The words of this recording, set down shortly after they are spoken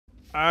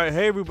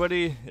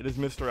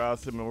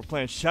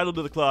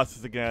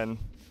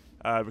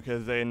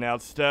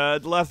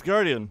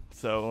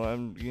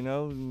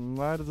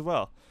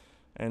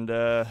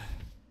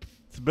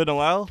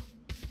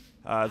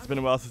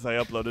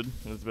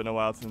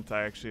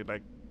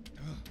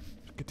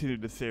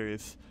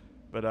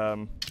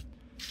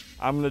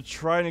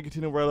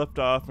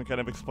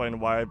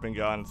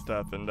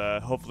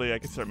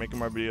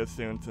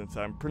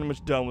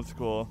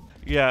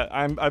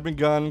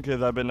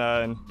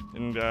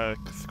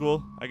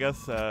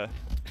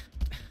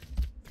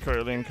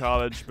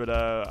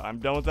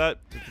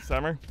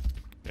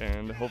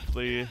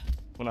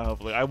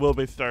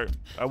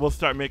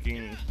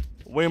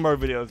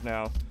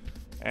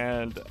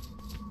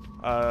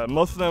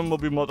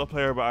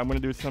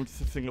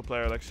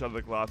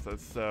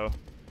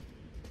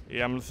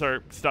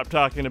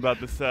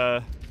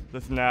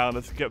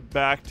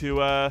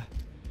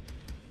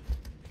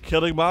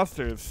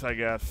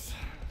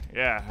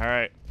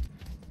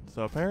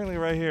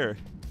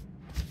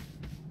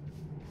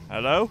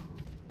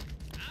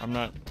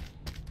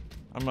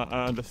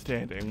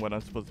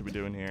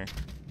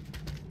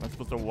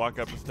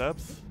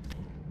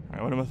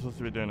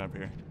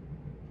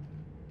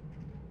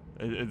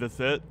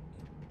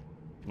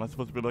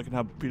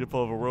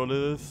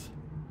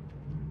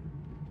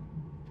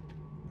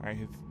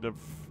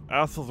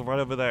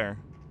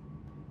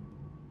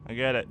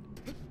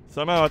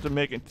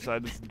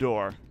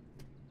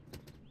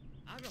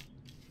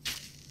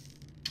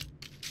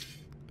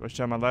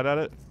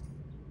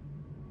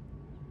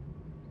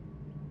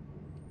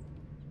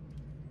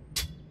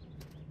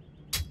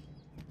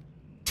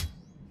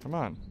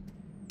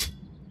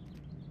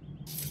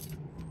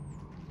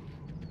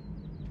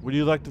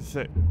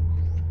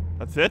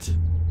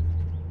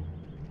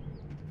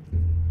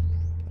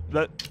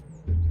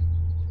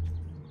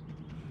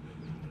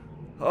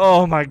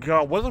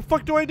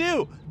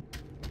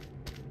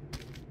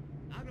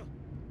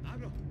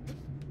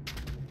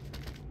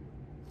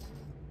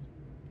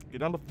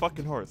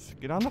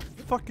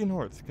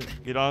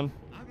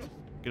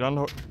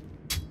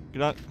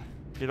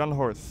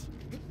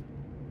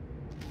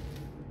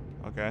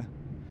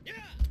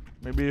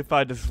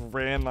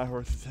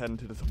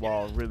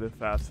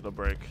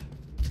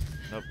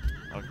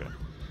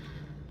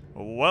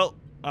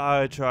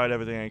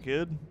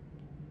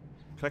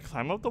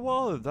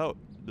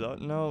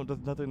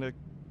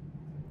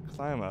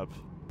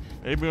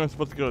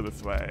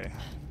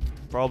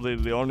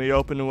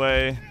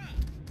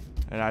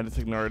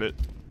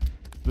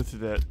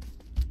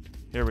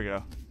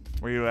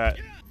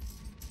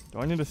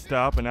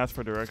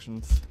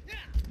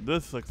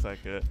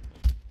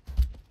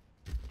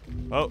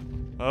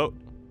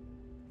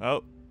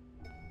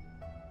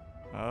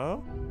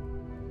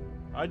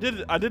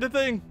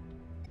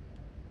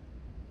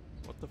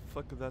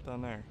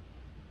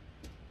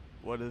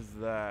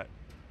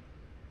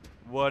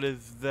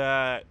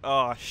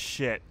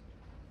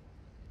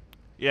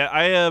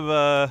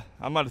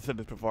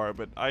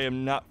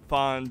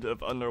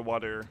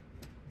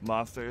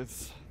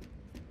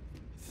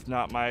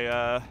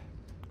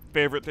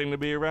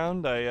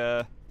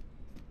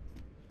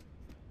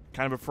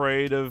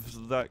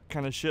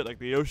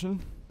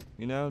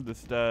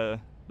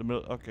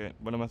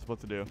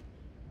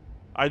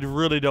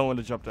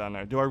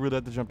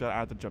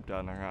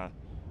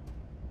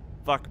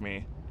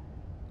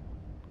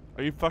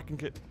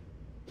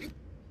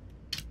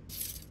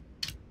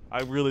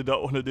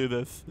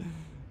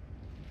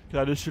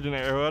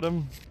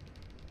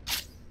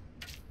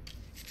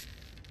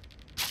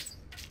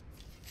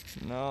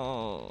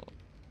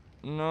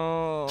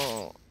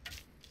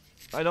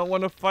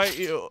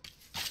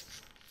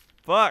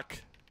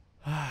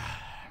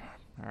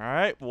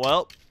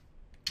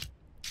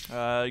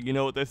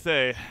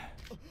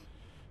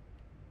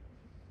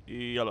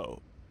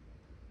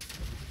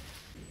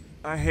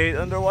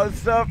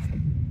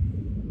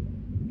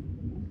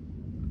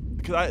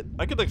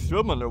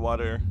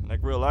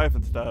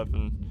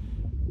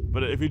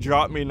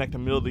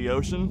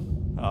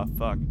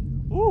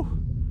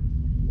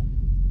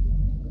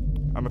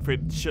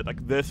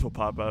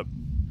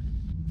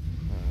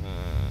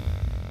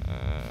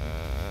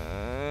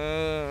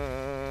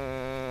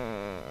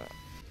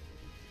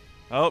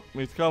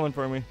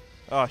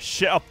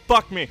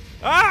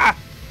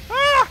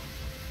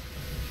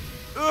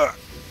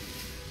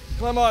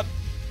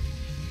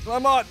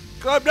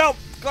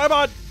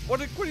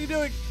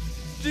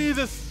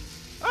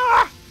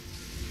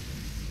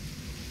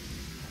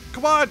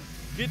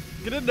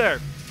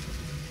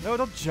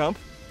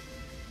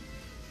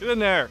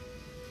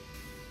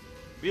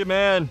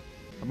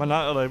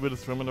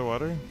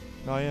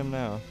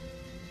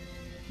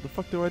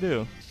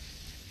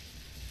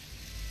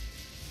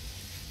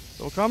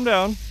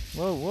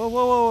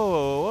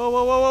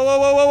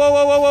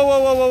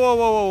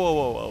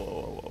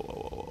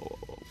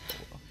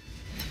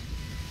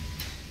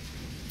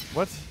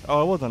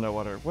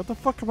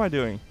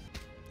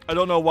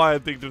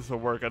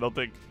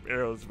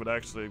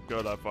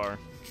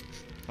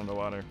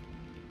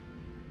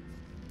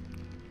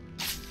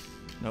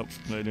Nope,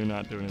 they do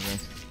not do anything.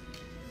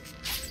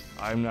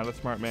 I'm not a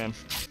smart man.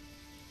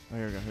 Oh,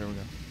 here we go, here we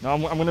go. No,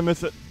 I'm gonna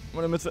miss it. I'm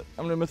gonna miss it.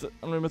 I'm gonna miss it.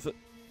 I'm gonna miss it.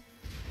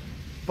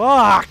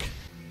 Fuck!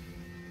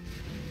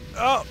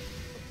 Oh!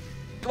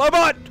 Climb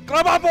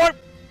on, boy!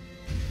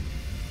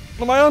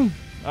 Am I on?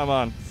 I'm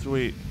on.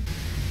 Sweet.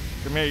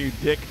 Come here, you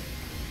dick.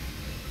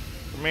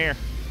 Come here.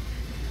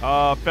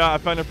 I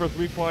found the first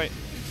weak point.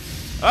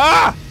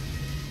 Ah!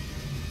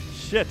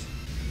 Shit.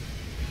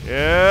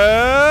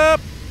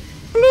 Yep.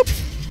 Bloop.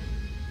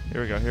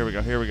 Here we go, here we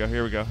go, here we go,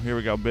 here we go, here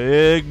we go.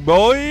 Big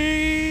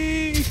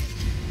boy!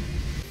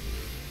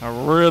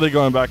 I'm really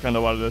going back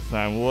underwater this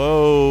time.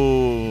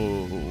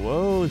 Whoa.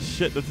 Whoa,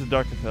 shit, this is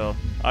dark as hell.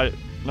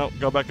 No,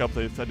 go back up,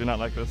 please. I do not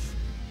like this.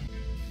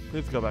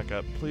 Please go back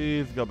up.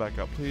 Please go back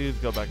up. Please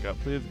go back up.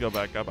 Please go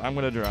back up. I'm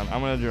gonna drown. I'm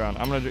gonna drown.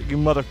 I'm gonna drown. You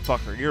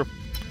motherfucker.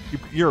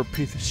 You're a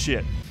piece of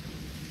shit.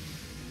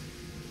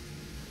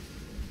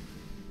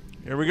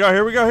 Here we go.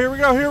 Here we go. Here we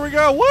go. Here we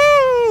go.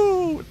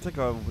 Woo! It's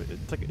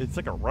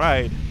like a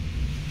ride.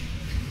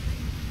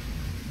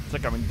 It's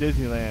like I'm in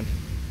Disneyland.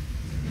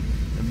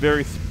 A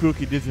very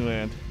spooky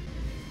Disneyland.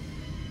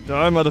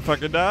 Die,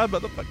 motherfucker, die,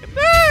 motherfucker,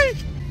 die!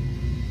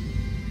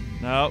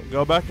 No,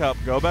 go back up,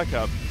 go back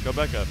up, go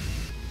back up.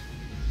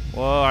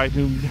 Whoa, I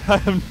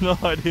have no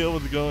idea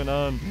what's going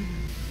on.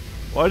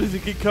 Why does he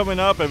keep coming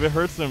up if it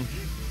hurts him?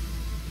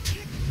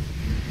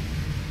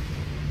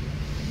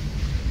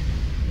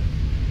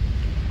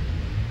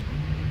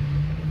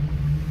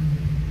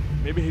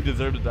 Maybe he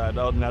deserved to die.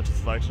 That was natural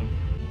selection.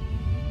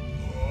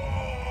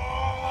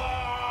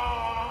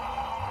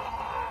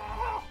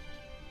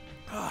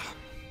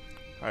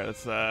 Alright,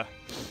 let's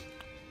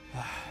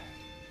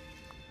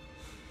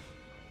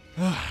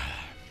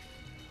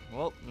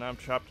well, now I'm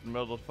trapped in the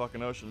middle of the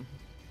fucking ocean.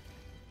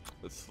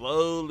 Let's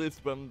slowly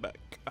swim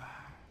back.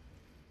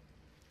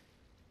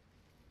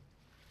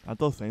 Aren't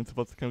those things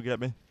supposed to come get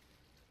me?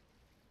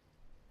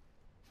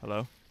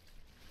 Hello?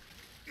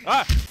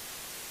 Ah!